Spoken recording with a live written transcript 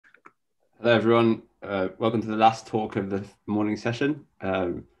Hello, everyone. Welcome to the last talk of the morning session.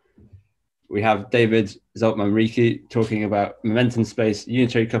 We have David Zsolt Manrique talking about momentum space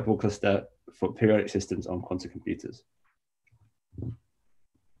unitary coupled cluster for periodic systems on quantum computers.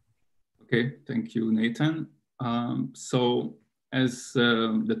 Okay, thank you, Nathan. So as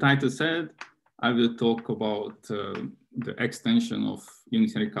the title said, I will talk about the extension of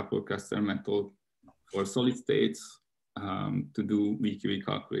unitary coupled cluster method for solid states to do VQE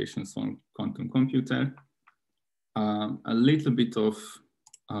calculations on quantum computer. A little bit of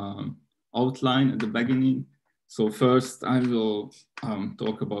outline at the beginning. So first, I will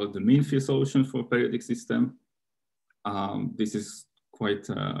talk about the mean field solution for periodic system. This is quite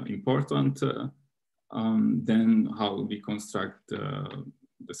important. Then how we construct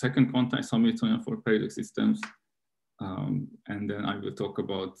the second quantized Hamiltonian for periodic systems. And then I will talk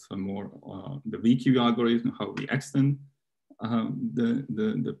about more the VQE algorithm, how we extend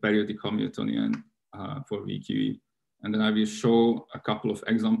the periodic Hamiltonian for VQE. And then I will show a couple of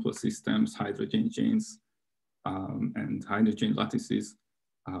example systems, hydrogen chains and hydrogen lattices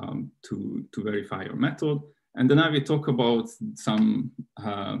to verify our method. And then I will talk about some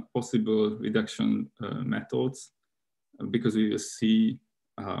possible reduction methods, because we will see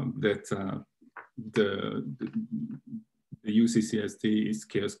that the UCCSD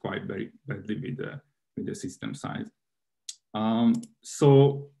scales quite very badly with the system size.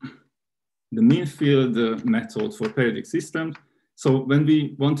 So the mean field method for periodic systems. So when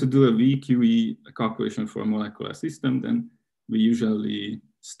we want to do a VQE calculation for a molecular system, then we usually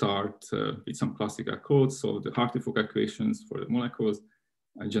start with some classical code. So the Hartree-Fock equations for the molecules,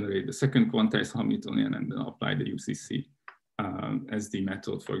 generate the second quantized Hamiltonian, and then apply the UCC SD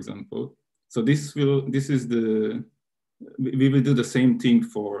method, for example. So we will do the same thing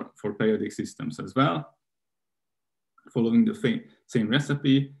for periodic systems as well, following the same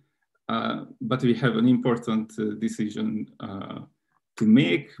recipe. But we have an important decision to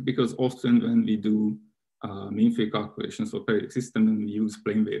make, because often when we do mean field calculations for periodic system, and we use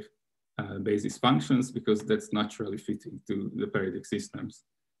plane wave basis functions, because that's naturally fitting to the periodic systems.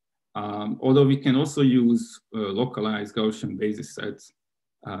 Although we can also use localized Gaussian basis sets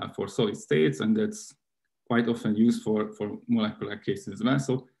for solid states, and that's quite often used for molecular cases as well.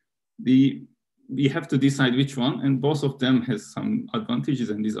 So we have to decide which one, and both of them has some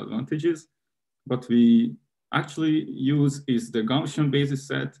advantages and disadvantages. What we actually use is the Gaussian basis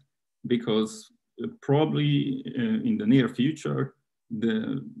set, because probably in the near future,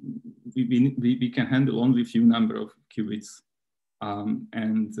 we can handle only a few number of qubits.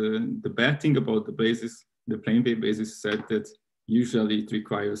 And the bad thing about the plane wave basis set, that usually it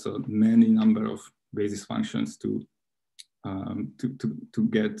requires a many number of basis functions to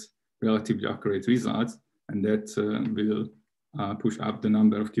get relatively accurate results, and that will push up the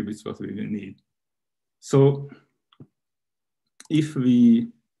number of qubits what we will need. So if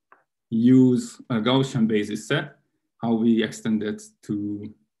we use a Gaussian basis set, how we extend it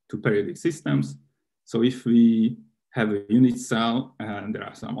to periodic systems. So if we have a unit cell and there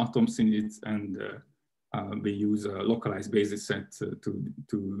are some atoms in it, and we use a localized basis set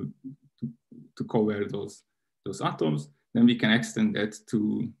to cover those atoms, then we can extend that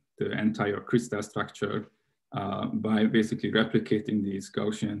to the entire crystal structure by basically replicating these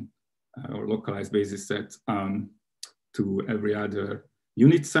Gaussian or localized basis sets to every other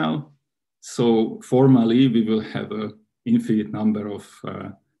unit cell. So formally, we will have an infinite number of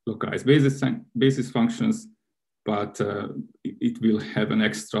localized basis functions, but it will have an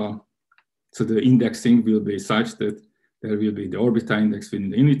extra. So the indexing will be such that there will be the orbital index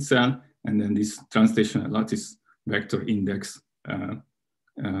within the unit cell, and then this translational lattice vector index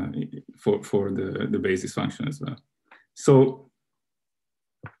for the basis function as well. So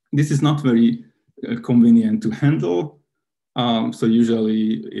this is not very convenient to handle. So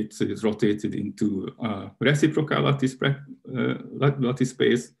usually it is rotated into reciprocal lattice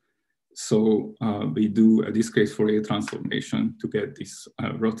space. So we do a discrete Fourier transformation to get this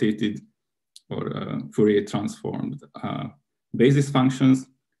rotated or Fourier transformed basis functions.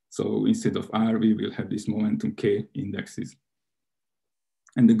 So instead of R, we will have this momentum K indexes.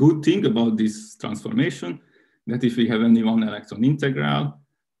 And the good thing about this transformation, that if we have only one electron integral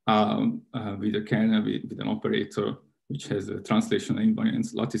with a kernel with an operator which has a translational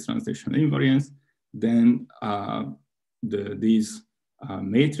invariance, lattice translational invariance, then these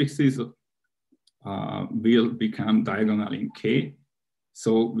matrices will become diagonal in K.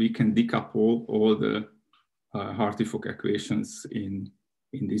 So we can decouple all the Hartree-Fock equations in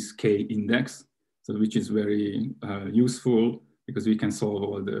this K index, so which is very useful, because we can solve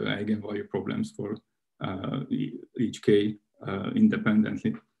all the eigenvalue problems for each K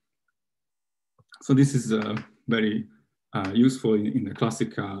independently. So this is very useful in the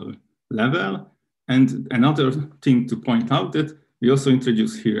classical level. And another thing to point out that we also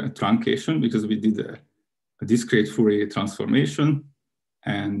introduced here a truncation because we did a discrete Fourier transformation,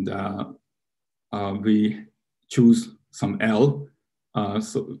 and we choose some L,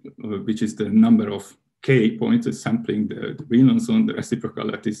 which is the number of K points sampling the Brillouin zone, the reciprocal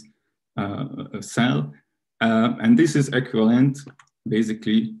lattice cell. And this is equivalent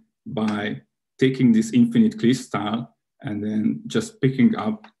basically by taking this infinite crystal and then just picking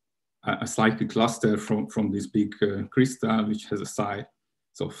up a cyclic cluster from this big crystal, which has a size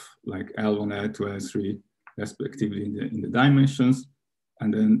of like L1, L2, L3, respectively in the dimensions.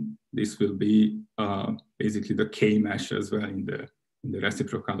 And then this will be basically the K mesh as well in the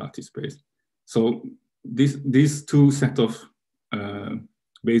reciprocal lattice space. So these two set of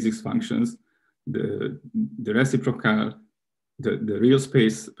basis functions, the reciprocal, the real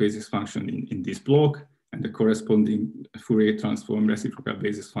space basis function in this block, and the corresponding Fourier transform reciprocal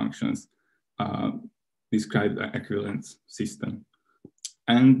basis functions describe the equivalence system.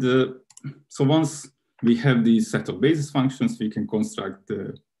 And so once we have these set of basis functions, we can construct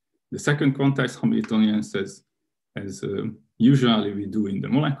the second context Hamiltonians as usually we do in the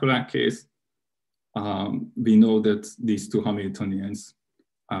molecular case. We know that these two Hamiltonians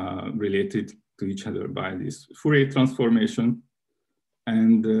are related to each other by this Fourier transformation.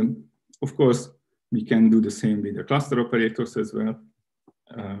 And of course, we can do the same with the cluster operators as well,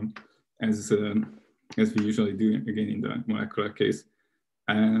 as we usually do again in the molecular case.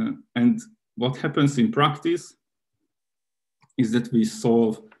 And what happens in practice is that we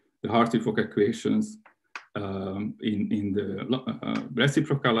solve the Hartree-Fock equations in the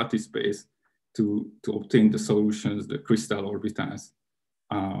reciprocal lattice space to obtain the solutions, the crystal orbitals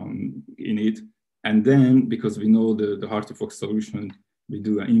in it. And then, because we know the Hartree-Fock solution, we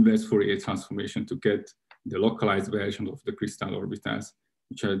do an inverse Fourier transformation to get the localized version of the crystal orbitals,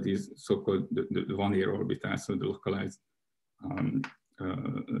 which are these so-called the one-year orbitals, so the localized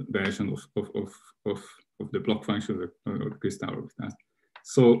version of the block function of the crystal orbitals.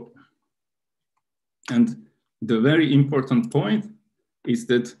 So, and the very important point is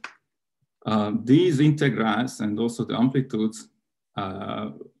that these integrals and also the amplitudes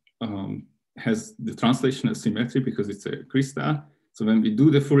has the translational symmetry because it's a crystal. So when we do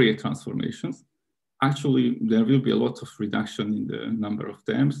the Fourier transformations, actually there will be a lot of reduction in the number of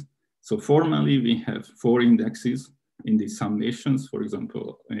terms. So formally we have 4 indexes in the summations, for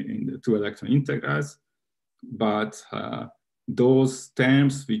example, in the 2 electron integrals, but those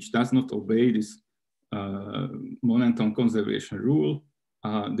terms which does not obey this momentum conservation rule,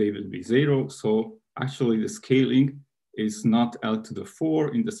 they will be 0. So actually the scaling is not L to the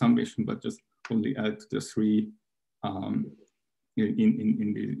 4 in the summation, but just only L to the 3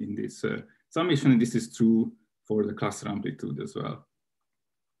 in this summation. And this is true for the cluster amplitude as well.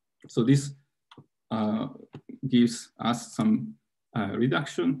 So this gives us some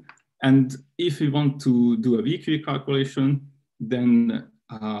reduction. And if we want to do a VQE calculation, then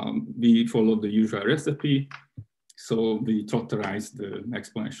we follow the usual recipe. So we trotterize the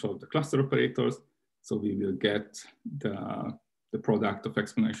exponential of the cluster operators. So we will get the product of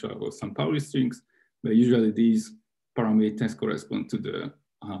exponential of some Pauli strings, but usually these parameters correspond to the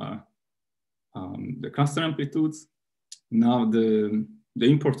cluster amplitudes. Now the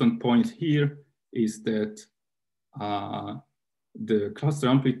important point here is that the cluster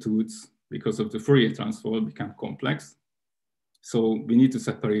amplitudes, because of the Fourier transform, become complex. So we need to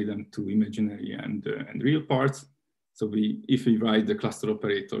separate them to imaginary and real parts. So if we write the cluster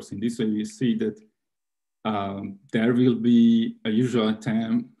operators in this way, we see that there will be a usual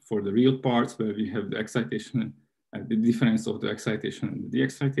term for the real parts where we have the excitation and the difference of the excitation and the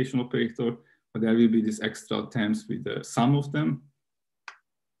de-excitation operator, but there will be these extra terms with the sum of them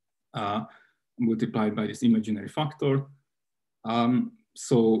multiplied by this imaginary factor.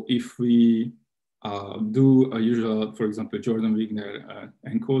 So if we do a usual, for example, Jordan-Wigner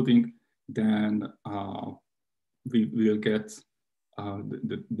encoding, then we will get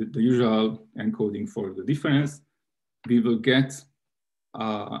the usual encoding for the difference. We will get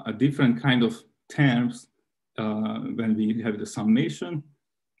a different kind of terms when we have the summation.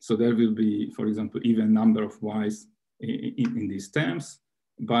 So there will be, for example, even number of y's in these terms,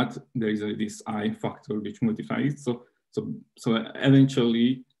 but there is this I factor which multiplies it. So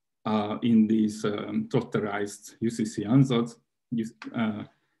eventually, in these trotterized UCC ansatz,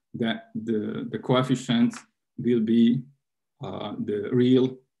 the coefficients will be the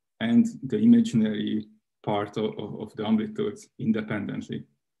real and the imaginary part of the amplitudes independently.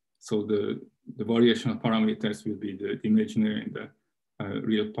 So the variational parameters will be the imaginary and the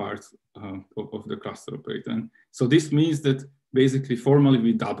real part of the cluster operator. And so this means that basically formally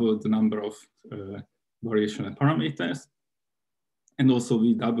we doubled the number of variational parameters, and also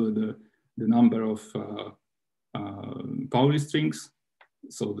we doubled the number of Pauli strings.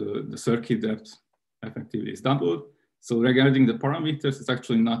 So the circuit depth effectively is doubled. So regarding the parameters, it's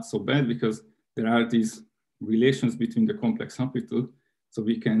actually not so bad because there are these relations between the complex amplitude. So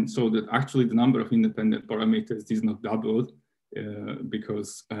we can show that actually the number of independent parameters is not doubled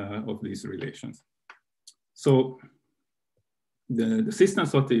because of these relations. So the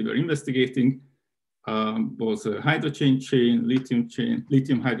systems what we were investigating was a hydrogen chain,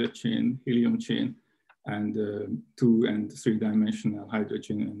 lithium hydrogen chain, helium chain, and 2- and 3-dimensional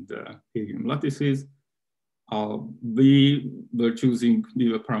hydrogen and helium lattices. We were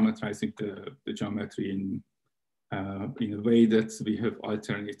parameterizing the geometry in a way that we have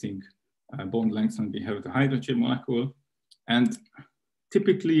alternating bond lengths, and we have the hydrogen molecule. And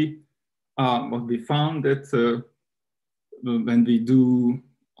typically, what we found that when we do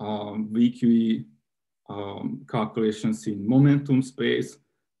VQE calculations in momentum space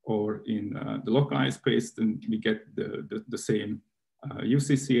or in the localized space, then we get the same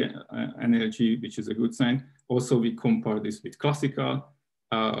UCC energy, which is a good sign. Also, we compare this with classical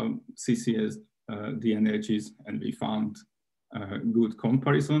CCSD energies, and we found good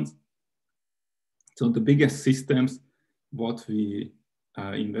comparisons. So the biggest systems what we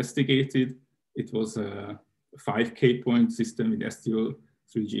investigated, it was a 5K point system with STO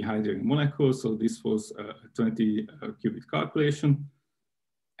 3G hydrogen molecules. So this was a 20 qubit calculation.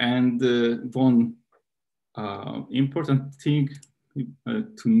 And one important thing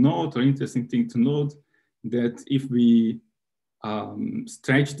to note, or interesting thing to note, that if we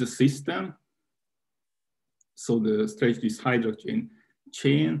stretch the system, so stretch this hydrogen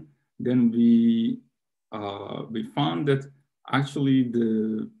chain, then we found that actually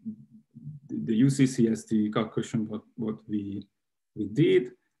the UCCSD calculation what we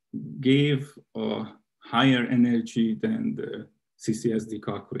did gave a higher energy than the CCSD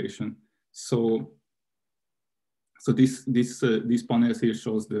calculation. So this panel here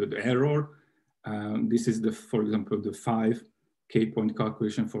shows the error. This is for example, the 5K point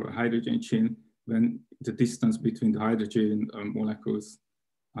calculation for a hydrogen chain when the distance between the hydrogen molecules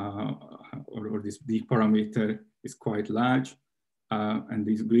or this D parameter is quite large. And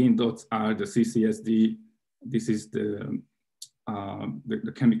these green dots are the CCSD. This is the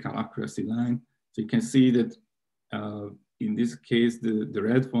chemical accuracy line. So you can see that in this case, the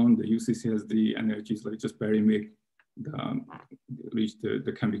red one, the UCCSD energies like just barely reach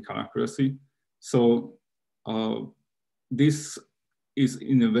the chemical accuracy. So this is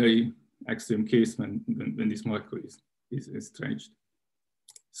in a very extreme case when this molecule is stretched.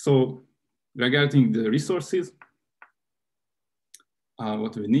 So regarding the resources,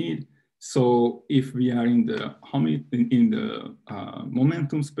 what we need. So if we are in the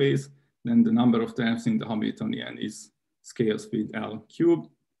momentum space, then the number of terms in the Hamiltonian is scales with L cubed.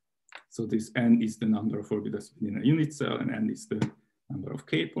 So this N is the number of orbitals within a unit cell, and N is the number of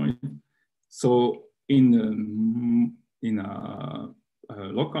K points. So in a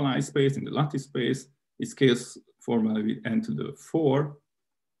localized space, in the lattice space, it scales formally with N to the 4.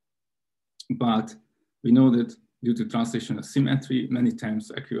 But we know that due to translational symmetry, many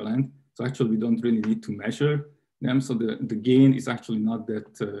terms equivalent. So actually, we don't really need to measure them. So the gain is actually not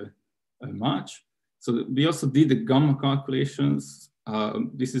that much. So we also did the gamma calculations.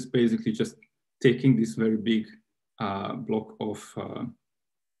 This is basically just taking this very big block of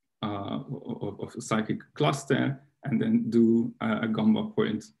a cyclic cluster and then do a gamma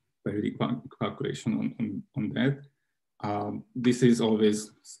point periodic calculation on that. This is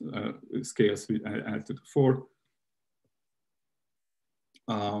always scales with L to the 4.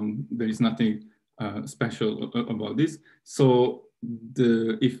 There is nothing special about this. So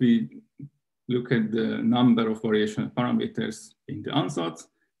if we look at the number of variational parameters in the ansatz,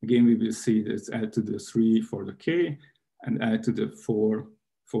 again, we will see that it's L to the 3 for the K and L to the 4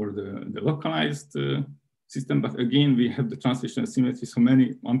 for the localized system. But again, we have the translational symmetry, so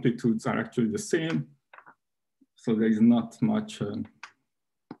many amplitudes are actually the same. So there is not much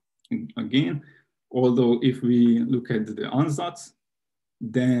again. Although if we look at the ansatz,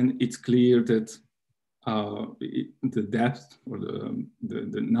 then it's clear that the depth or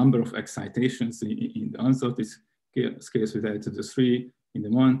the number of excitations in the ansatz is scales with L to the 3 in the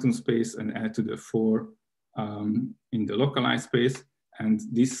momentum space and L to the 4 in the localized space. And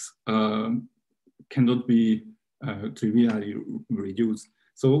this cannot be trivially reduced.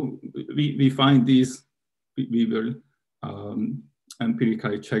 So we find these, we will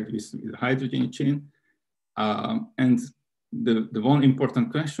empirically check this with the hydrogen chain. And the one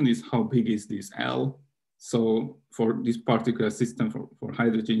important question is how big is this L? So for this particular system, for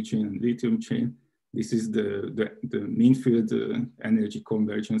hydrogen chain and lithium chain, this is the mean field energy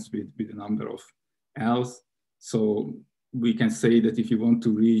convergence with a number of L's. So we can say that if you want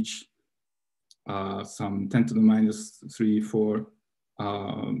to reach some 10 to the minus 3, 4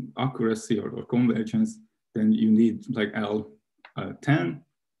 accuracy or convergence, then you need like L10.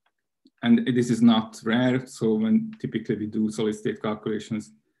 And this is not rare. So when typically we do solid state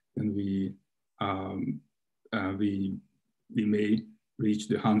calculations, then we may reach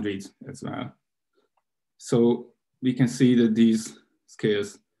the hundreds as well. So we can see that these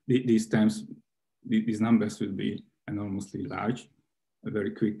scales, these terms, these numbers will be enormously large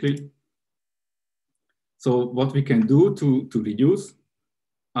very quickly. So what we can do to reduce,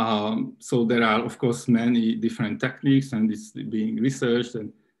 so there are of course many different techniques, and it's being researched,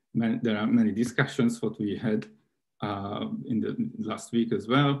 and there are many discussions what we had in the last week as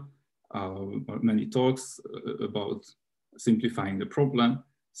well, many talks about simplifying the problem.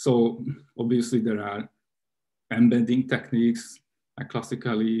 So obviously there are embedding techniques,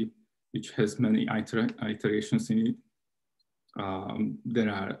 classically, which has many iterations in it. There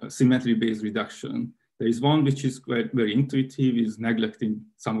are symmetry-based reduction. There is one which is very intuitive, is neglecting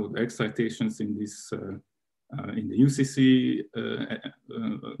some of the excitations in this in the UCC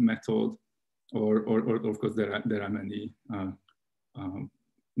method, or of course there are many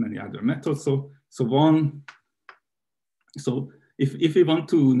many other methods. So if we want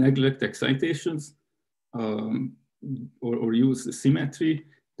to neglect excitations or use symmetry,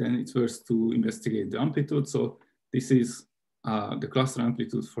 then it's worth to investigate the amplitude. So this is the cluster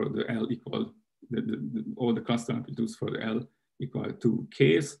amplitudes for the L equal, all the cluster amplitudes for the L equal to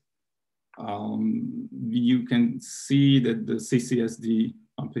Ks. You can see that the CCSD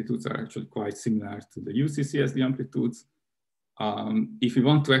amplitudes are actually quite similar to the UCCSD amplitudes. If you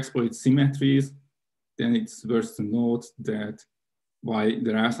want to exploit symmetries, then it's worth to note that while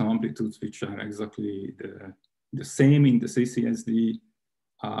there are some amplitudes which are exactly the same in the CCSD,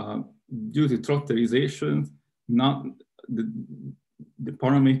 due to trotterization, not the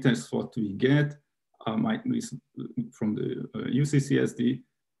parameters what we get might be from the UCCSD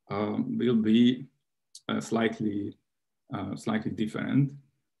will be slightly different.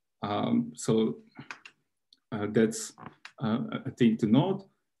 So that's a thing to note.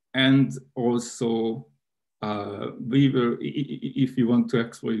 And also, if you want to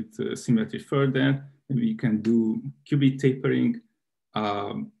exploit symmetry further, we can do qubit tapering.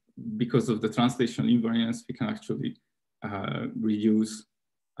 Because of the translational invariance, we can actually reduce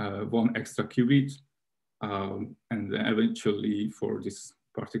one extra qubit. And eventually, for this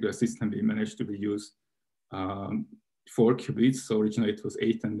particular system, we managed to reduce 4 qubits. So originally it was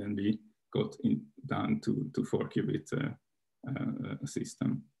 8, and then we got down to 4 qubit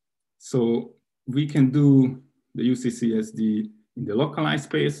system. So we can do the UCCSD in the localized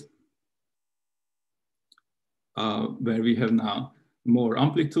space, where we have now more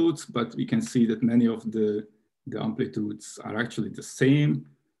amplitudes, but we can see that many of the amplitudes are actually the same.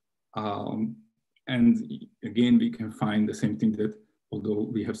 And again, we can find the same thing, that although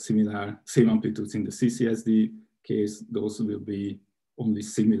we have same amplitudes in the CCSD case, those will be only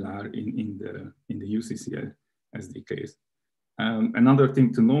similar in the UCCSD case. Another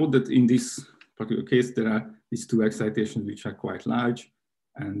thing to note, that in this particular case, there are these 2 excitations which are quite large,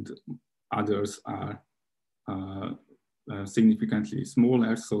 and others are significantly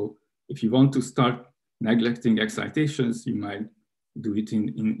smaller. So if you want to start neglecting excitations, you might do it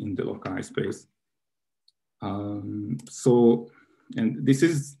in the localized space. And this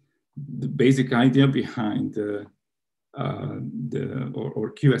is the basic idea behind the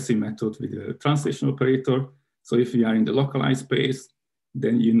QSE method with the translational operator. So if you are in the localized space,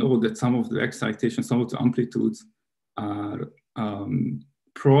 then you know that some of the excitations, some of the amplitudes are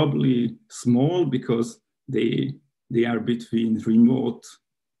probably small because they are between remote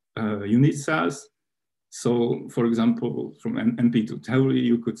unit cells. So for example, from MP2 theory,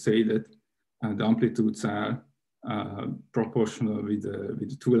 you could say that the amplitudes are proportional with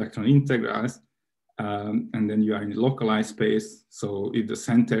the 2 electron integrals. And then you are in the localized space. So if the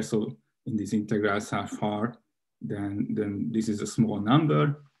centers in these integrals are far, then this is a small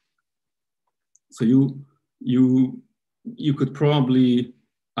number. So you could probably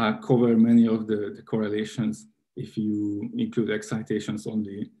cover many of the correlations if you include excitations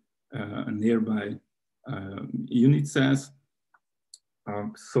only nearby unit cells.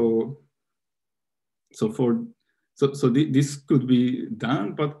 So this could be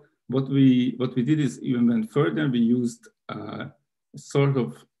done, but what we did is even went further. We used sort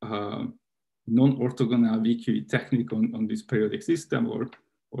of non-orthogonal VQE technique on this periodic system,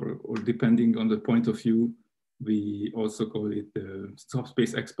 or depending on the point of view, we also call it the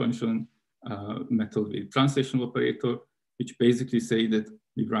subspace expansion method with translational operator, which basically say that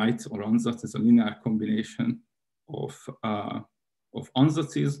we write our ansatz as a linear combination of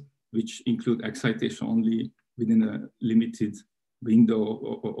ansatzes, which include excitation only within a limited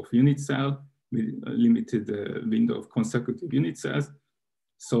window of unit cell, with a limited window of consecutive unit cells.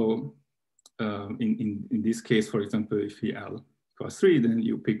 So in this case, for example, if we L equals 3, then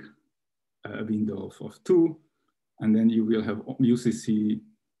you pick a window of 2, and then you will have UCC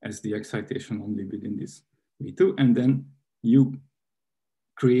as the excitation only within this V2, and then you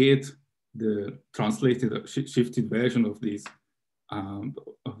create the translated shifted version of these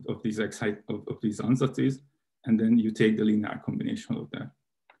these ansatzes, and then you take the linear combination of that.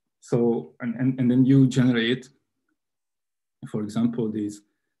 So and then you generate, for example, this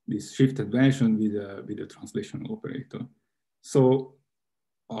shifted version with a translational operator. So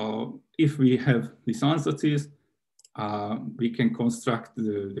if we have these ansatzes, we can construct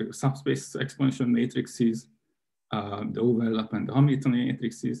the subspace expansion matrices, the overlap and the Hamiltonian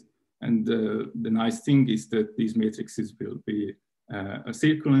matrices. And the nice thing is that these matrices will be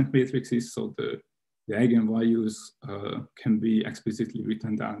circulant matrices, so the eigenvalues can be explicitly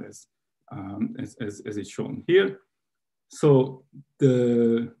written down as is shown here. So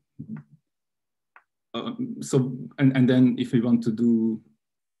and then if we want to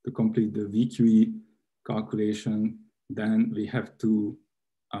complete the VQE calculation, then we have to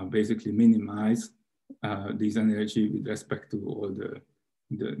basically minimize this energy with respect to all the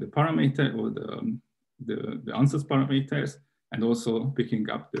parameter or the ansatz parameters, and also picking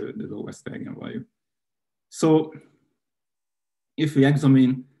up the lowest eigenvalue. So if we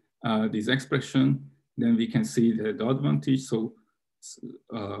examine this expression, then we can see the advantage. So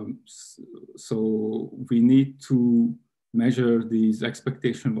we need to measure these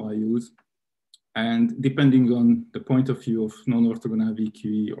expectation values, and depending on the point of view of non-orthogonal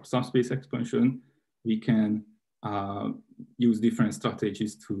VQE or subspace expansion, we can use different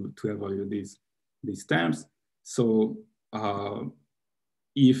strategies to evaluate these terms. So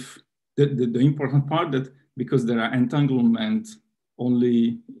if the important part, that because there are entanglement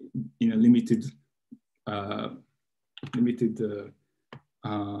only in a limited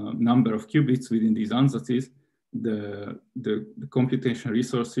number of qubits within these ansatzes, the computational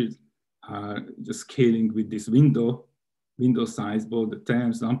resources are just scaling with this window size, both the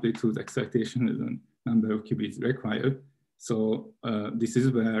terms, amplitudes, excitation, and number of qubits required. So this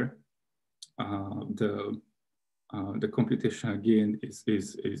is where the computational gain is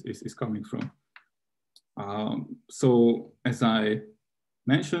coming from. So as I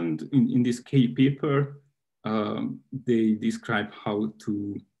mentioned in this K paper, they describe how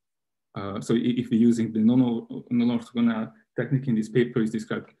to, so if we're using the non-orthogonal technique in this paper, is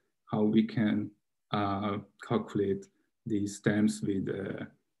described how we can calculate these terms with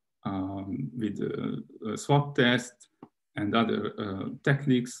swap test and other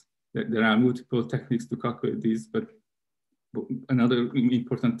techniques. There are multiple techniques to calculate this, but another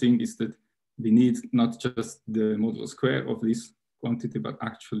important thing is that we need not just the modulo square of this quantity, but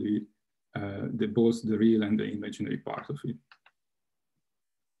actually both the real and the imaginary part of it.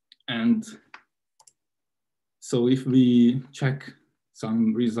 And so if we check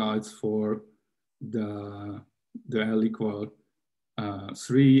some results for the L equal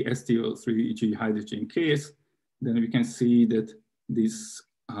 3 STO3G hydrogen case, then we can see that this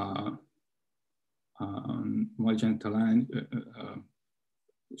magenta line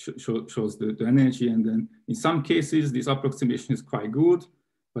shows the energy, and then in some cases this approximation is quite good,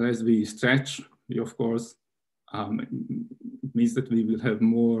 but as we stretch, we of course it means that we will have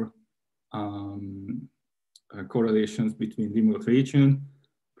more correlations between remote region,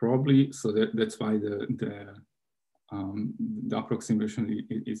 probably. So that's why the approximation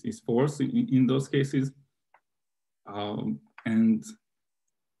is forced in those cases. And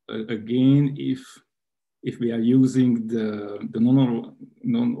again, if we are using the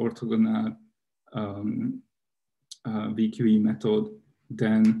non-orthogonal VQE method,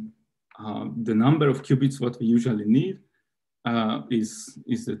 then the number of qubits what we usually need is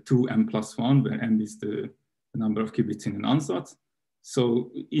the 2m+1, where m is the number of qubits in an ansatz.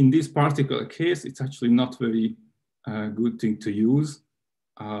 So in this particular case, it's actually not very good thing to use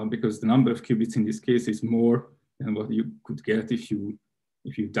because the number of qubits in this case is more than what you could get if you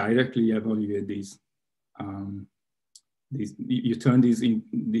directly evaluate these. You turn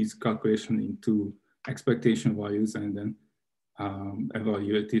these calculation into expectation values and then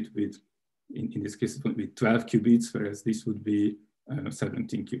evaluate it with, in this case, with 12 qubits, whereas this would be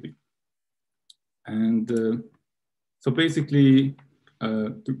 17 qubits. And so basically,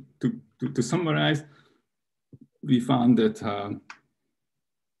 to summarize, we found that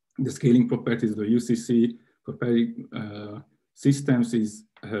the scaling properties of the UCC for periodic systems is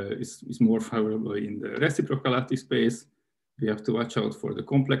more favorable in the reciprocal lattice space. We have to watch out for the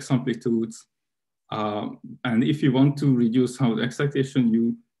complex amplitudes. And if you want to reduce some of the excitation,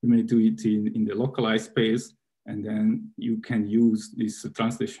 you may do it in the localized space, and then you can use these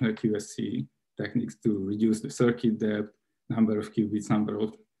translational QSC techniques to reduce the circuit depth, number of qubits, number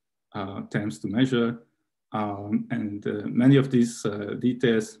of terms to measure. And many of these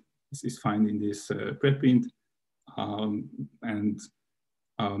details is found in this preprint.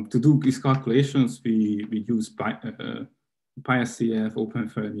 To do these calculations, we use PySCF,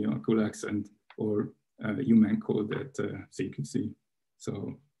 OpenFermi, or QLEX, or human code at CQC.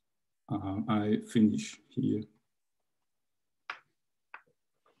 So I finish here.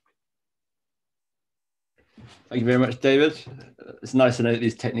 Thank you very much, David. It's nice to know that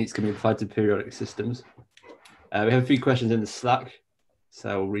these techniques can be applied to periodic systems. We have a few questions in the Slack, so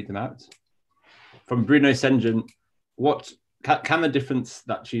I'll read them out. From Bruno Sengen, what can the difference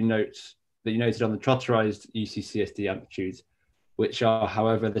that you noted on the trotterized UCCSD amplitudes, which are,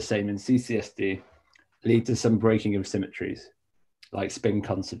 however, the same in CCSD, lead to some breaking of symmetries, like spin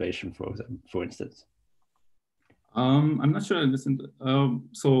conservation, for instance? I'm not sure I listened.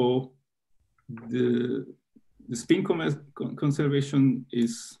 So the spin conservation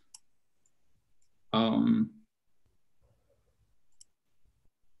is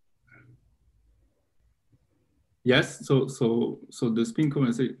yes. So the spin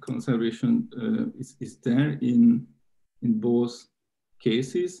conservation is there in both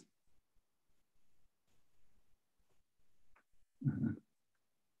cases.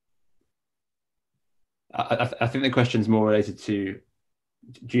 I think the question is more related to,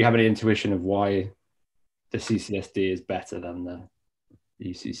 do you have any intuition of why the CCSD is better than the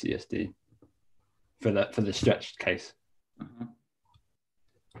UCCSD for the stretched case?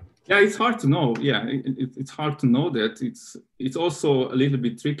 Yeah, it's hard to know. Yeah, it's hard to know that. It's also a little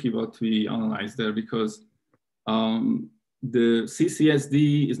bit tricky what we analyze there, because the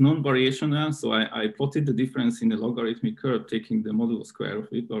CCSD is non-variational. So I plotted the difference in the logarithmic curve, taking the modulo square of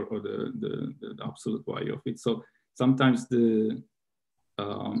it, or the absolute value of it. So sometimes the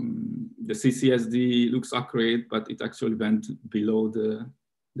CCSD looks accurate, but it actually went below the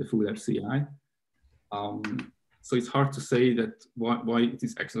full FCI. So it's hard to say that why it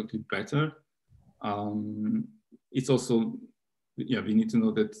is exactly better. It's also, yeah, we need to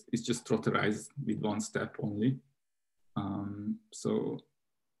know that it's just trotterized with one step only. So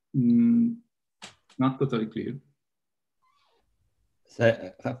not totally clear.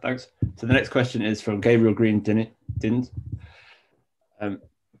 So thanks. So the next question is from Gabriel Green Dins. I'm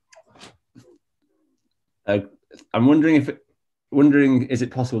wondering is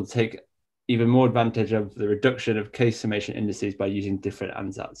it possible to take even more advantage of the reduction of case summation indices by using different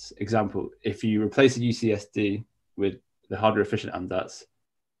ansatz? Example, if you replace a UCSD with the hardware efficient ansatz,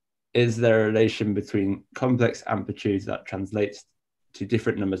 is there a relation between complex amplitudes that translates to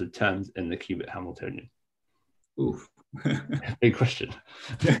different numbers of terms in the qubit Hamiltonian? Oof. Big question.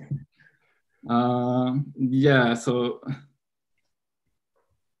 Yeah, so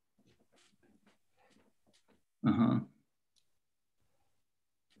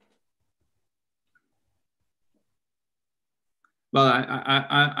well,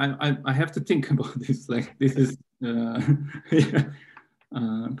 I have to think about this. Like, this is yeah.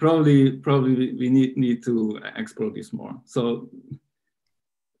 Probably we need to explore this more. So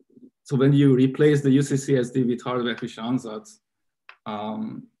when you replace the UCCSD with hardware efficient ansatz,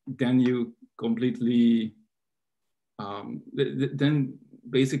 then you completely then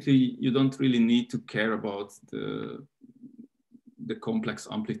basically you don't really need to care about the complex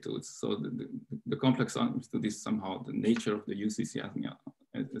amplitudes. So the complex amplitude is somehow the nature of the UCCSD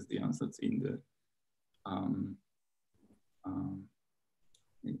as the ansatz in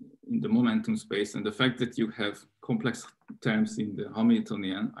the momentum space, and the fact that you have complex terms in the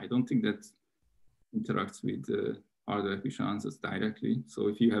Hamiltonian, I don't think that interacts with the hardware efficient ansatz directly.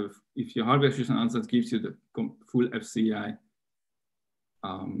 So if your hardware efficient ansatz gives you the full FCI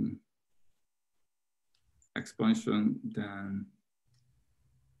expansion, then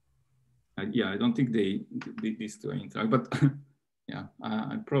yeah, I don't think these two interact. But yeah,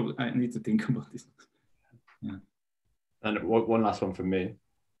 I need to think about this. Yeah. And one last one from me.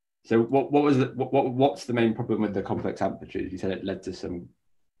 So what's the main problem with the complex amplitude? You said it led to some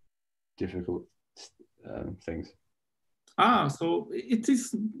difficult things. So it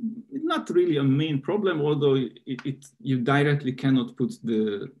is not really a main problem, although you directly cannot put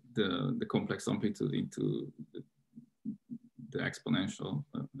the the complex amplitude into the exponential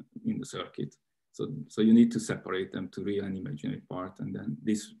in the circuit. So you need to separate them to real and imaginary part, and then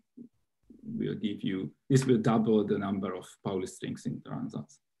this will double the number of Pauli strings in the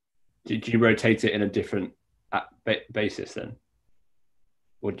ansatz. Did you rotate it in a different basis then?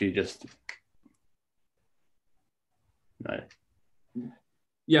 Or do you just, no?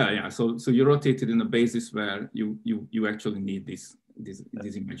 Yeah. So you rotate it in a basis where you actually need this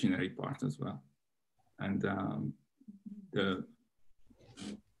imaginary part as well. And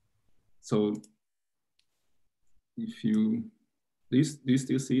so if you, do you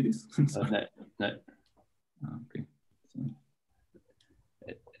still see this? No. Okay. So.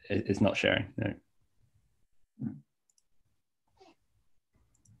 It's not sharing, no.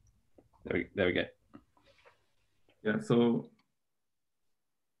 There we go. Yeah, so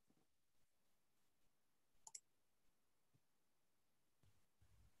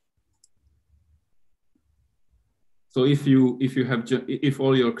if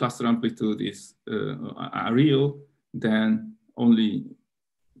all your cluster amplitude is are real, then only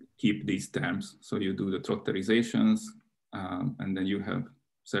keep these terms. So you do the trotterizations, and then you have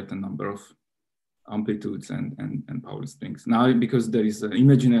certain number of amplitudes and Pauli strings. Now, because there is an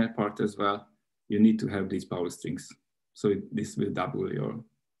imaginary part as well, you need to have these Pauli strings. So this will double your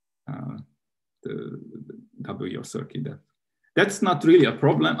double your circuit. That's not really a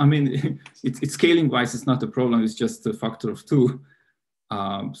problem. I mean, it's scaling wise, it's not a problem. It's just a factor of 2.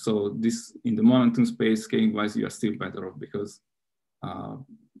 So this in the momentum space, scaling wise, you are still better off because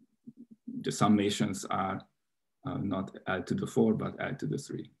the summations are not L to the 4, but L to the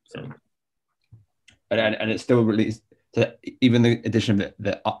 3. So. And it's still released. So even the addition of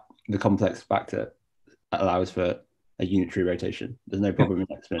the complex factor allows for a unitary rotation. There's no problem in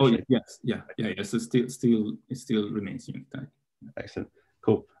exponential. Oh yes, yeah. So it still remains unitary. Excellent,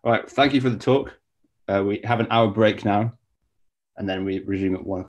 cool. All right, thank you for the talk. We have an hour break now, and then we resume at 1.